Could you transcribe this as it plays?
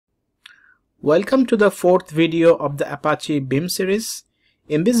Welcome to the fourth video of the Apache Beam series.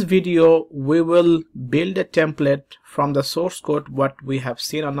 In this video, we will build a template from the source code what we have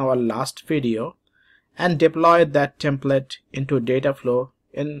seen on our last video and deploy that template into Dataflow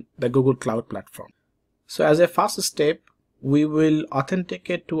in the Google Cloud Platform. So as a first step, we will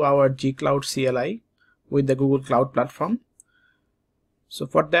authenticate to our G-Cloud CLI with the Google Cloud Platform. So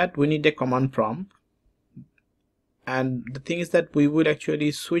for that, we need a command prompt. And the thing is that we will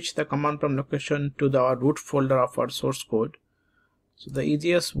actually switch the command prompt location to our root folder of our source code. So the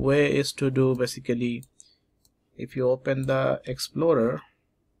easiest way is to do basically, if you open the Explorer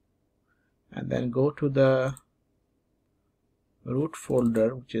and then go to the root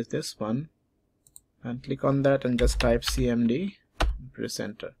folder, which is this one, and click on that and just type cmd and press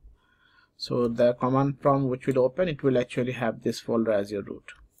enter. So the command prompt which will open, it will actually have this folder as your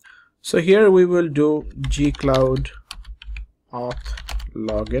root. So here we will do gcloud auth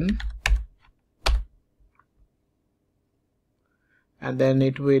login, and then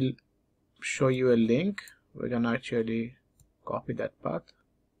it will show you a link. We're gonna actually copy that path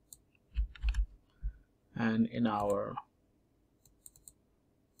and in our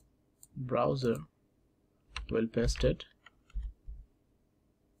browser we'll paste it.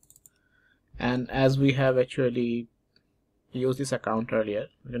 And as we have actually use this account earlier,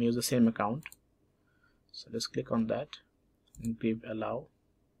 we're going to use the same account. So let's click on that and give allow.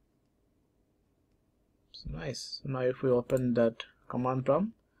 So nice. So now if we open that command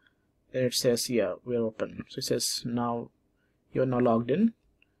prompt, then it says yeah, we're open. So it says now you're now logged in.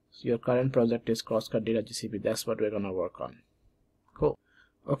 So your current project is crosscut data GCP. That's what we're going to work on. Cool.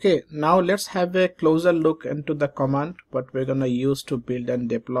 Okay, now let's have a closer look into the command what we're going to use to build and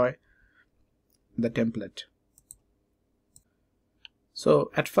deploy the template.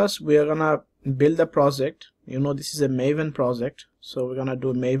 So at first we are gonna build the project. You know, this is a Maven project, so we're gonna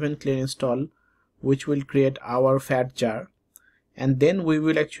do Maven clean install, which will create our fat jar, and then we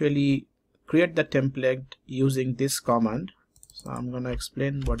will actually create the template using this command. So I'm gonna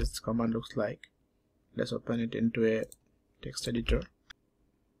explain what this command looks like. Let's open it into a text editor.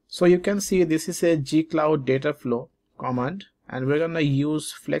 So you can see this is a gcloud Dataflow command, and we're gonna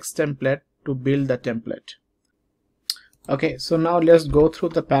use flex template to build the template. Okay, so now let's go through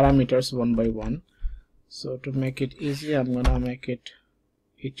the parameters one by one. So to make it easy, I'm gonna make it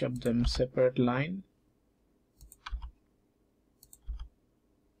each of them separate line.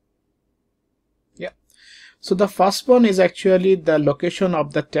 Yeah, so the first one is actually the location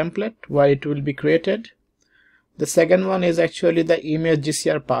of the template where it will be created. The second one is actually the image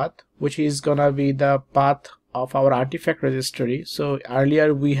GCR path, which is gonna be the path of our artifact registry. So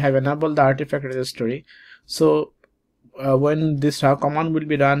earlier we have enabled the artifact registry, so when this command will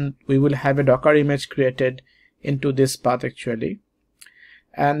be run, we will have a Docker image created into this path actually.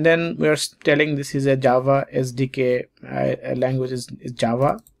 And then we are telling this is a Java SDK language is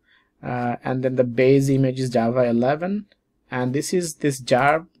Java, and then the base image is Java 11, and this is this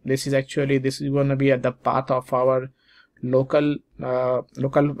jar. This is going to be at the path of our local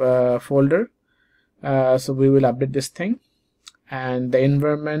folder. So we will update this thing, and the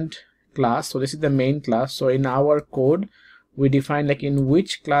environment class, so this is the main class. So in our code we define like in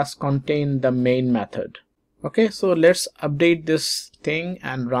which class contain the main method. Okay, so let's update this thing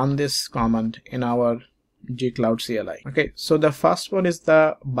and run this command in our gcloud CLI. Okay, so the first one is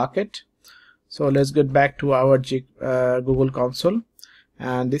the bucket. So let's get back to our Google console,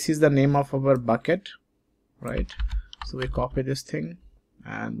 and this is the name of our bucket, right? So we copy this thing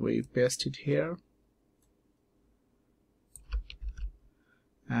and we paste it here.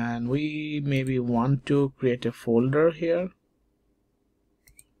 And we maybe want to create a folder here,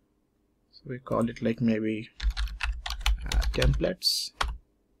 so we call it like maybe templates.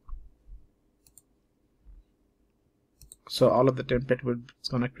 So all of the template is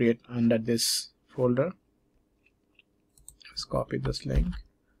gonna create under this folder. Let's copy this link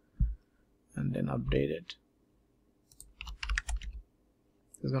and then update it.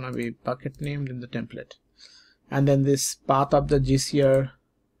 It's gonna be bucket named in the template, and then this path of the GCR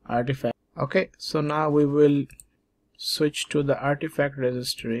artifact. Okay, so now we will switch to the artifact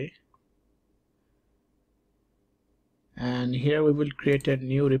registry, and here we will create a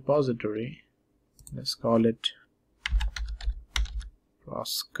new repository. Let's call it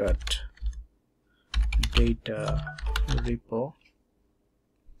crosscut data repo,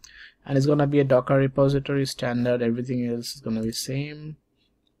 and it's gonna be a Docker repository standard. Everything else is gonna be same.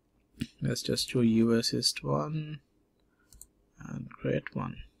 Let's just do usist1 and create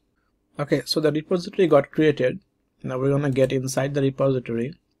one. Okay, so the repository got created. Now we're gonna get inside the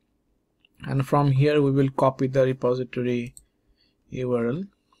repository, and from here we will copy the repository URL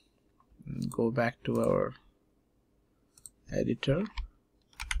go back to our editor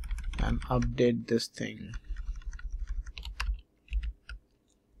and update this thing.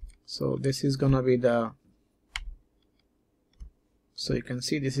 So this is gonna be the, so you can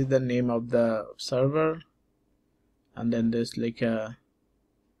see this is the name of the server, and then there's like a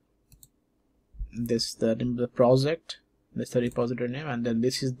the name of the project, this is the repository name, and then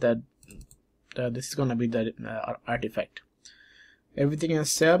this is the this is gonna be the artifact. Everything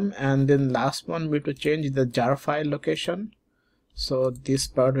is same, and then last one we have to change the jar file location. So this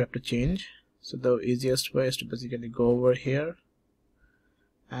part we have to change. So the easiest way is to basically go over here,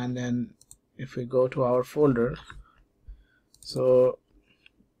 and then if we go to our folder, so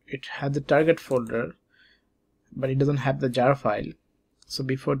it has the target folder but it doesn't have the jar file. So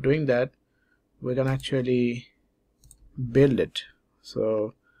before doing that, we're gonna actually build it.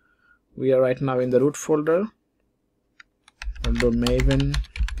 So we are right now in the root folder. I'll do maven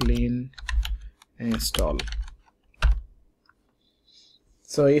clean install.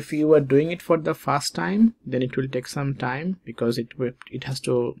 So if you are doing it for the first time, then it will take some time because it has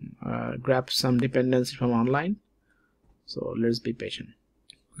to grab some dependency from online. So let's be patient.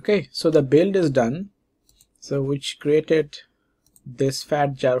 Okay, so the build is done. So which created this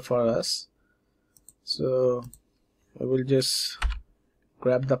fat jar for us. So I will just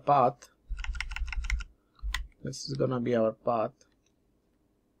grab the path. This is gonna be our path.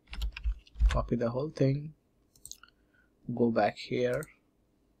 Copy the whole thing, go back here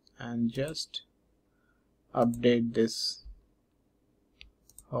and just update this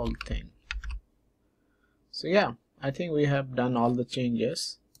whole thing. So yeah, I think we have done all the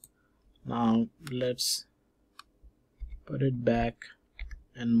changes. Now let's put it back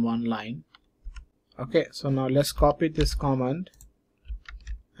in one line. Okay, so now let's copy this command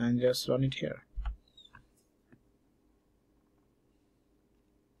and just run it here.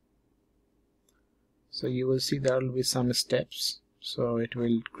 So you will see there will be some steps. So it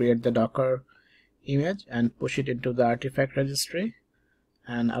will create the Docker image and push it into the artifact registry,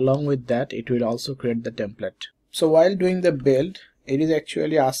 and along with that it will also create the template. So while doing the build, it is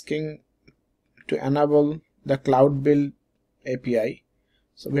actually asking to enable the cloud build API.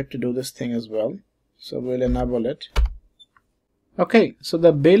 So we have to do this thing as well. So we'll enable it. Okay, so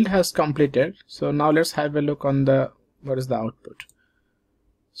the build has completed. So now let's have a look on the what is the output.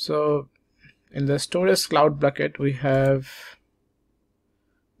 So in the storage cloud bucket we have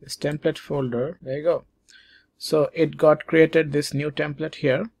this template folder. There you go. So it got created this new template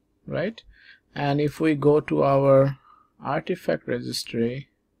here, right? And if we go to our artifact registry,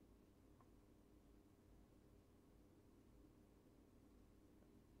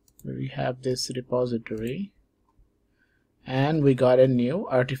 we have this repository and we got a new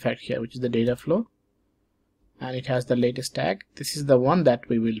artifact here, which is the Dataflow, and it has the latest tag. This is the one that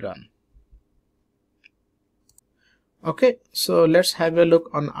we will run. Okay, so let's have a look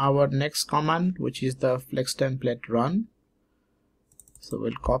on our next command, which is the flex template run. So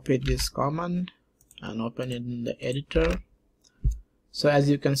we'll copy this command and open it in the editor. So as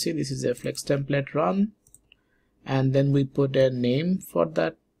you can see, this is a flex template run, and then we put a name for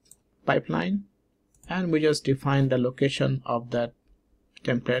that pipeline, and we just define the location of that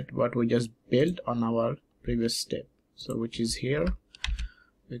template what we just built on our previous step. So which is here.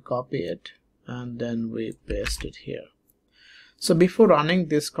 We copy it and then we paste it here. So before running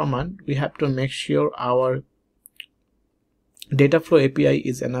this command, we have to make sure our Dataflow API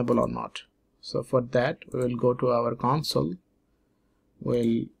is enabled or not. So for that, we will go to our console.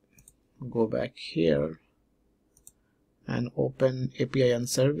 We'll go back here and open API and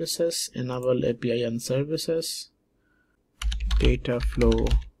services, enable API and services,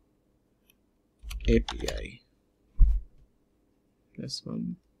 Dataflow API. This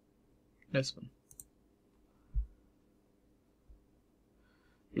one.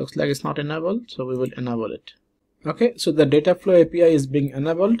 Looks like it's not enabled, so we will enable it. Okay, so the Dataflow API is being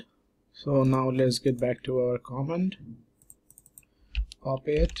enabled. So now let's get back to our command.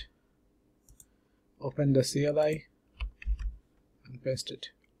 Copy it, open the CLI and paste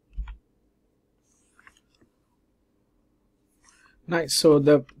it. Nice, so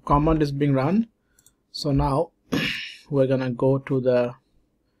the command is being run. So now we're gonna go to the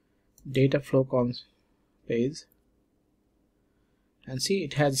Dataflow page and see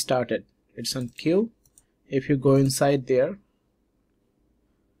it has started. It's on queue. If you go inside there,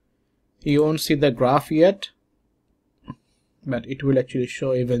 you won't see the graph yet, but it will actually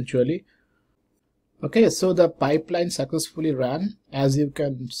show eventually. Okay, so the pipeline successfully ran. As you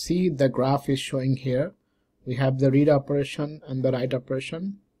can see, the graph is showing here. We have the read operation and the write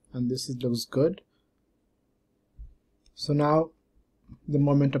operation, and this looks good. So now the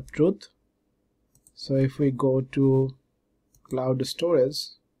moment of truth. So if we go to cloud storage,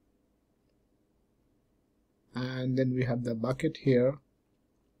 and then we have the bucket here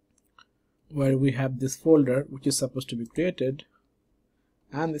where we have this folder which is supposed to be created,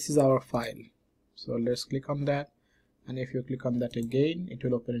 and this is our file. So let's click on that, and if you click on that again, it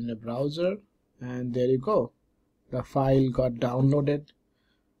will open in a browser, and there you go, the file got downloaded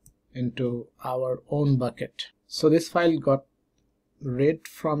into our own bucket. So this file got read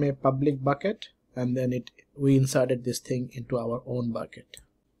from a public bucket, and then we inserted this thing into our own bucket.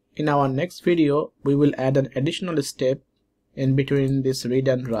 In our next video, we will add an additional step in between this read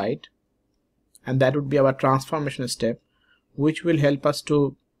and write, and that would be our transformation step, which will help us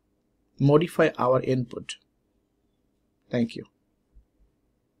to modify our input. Thank you.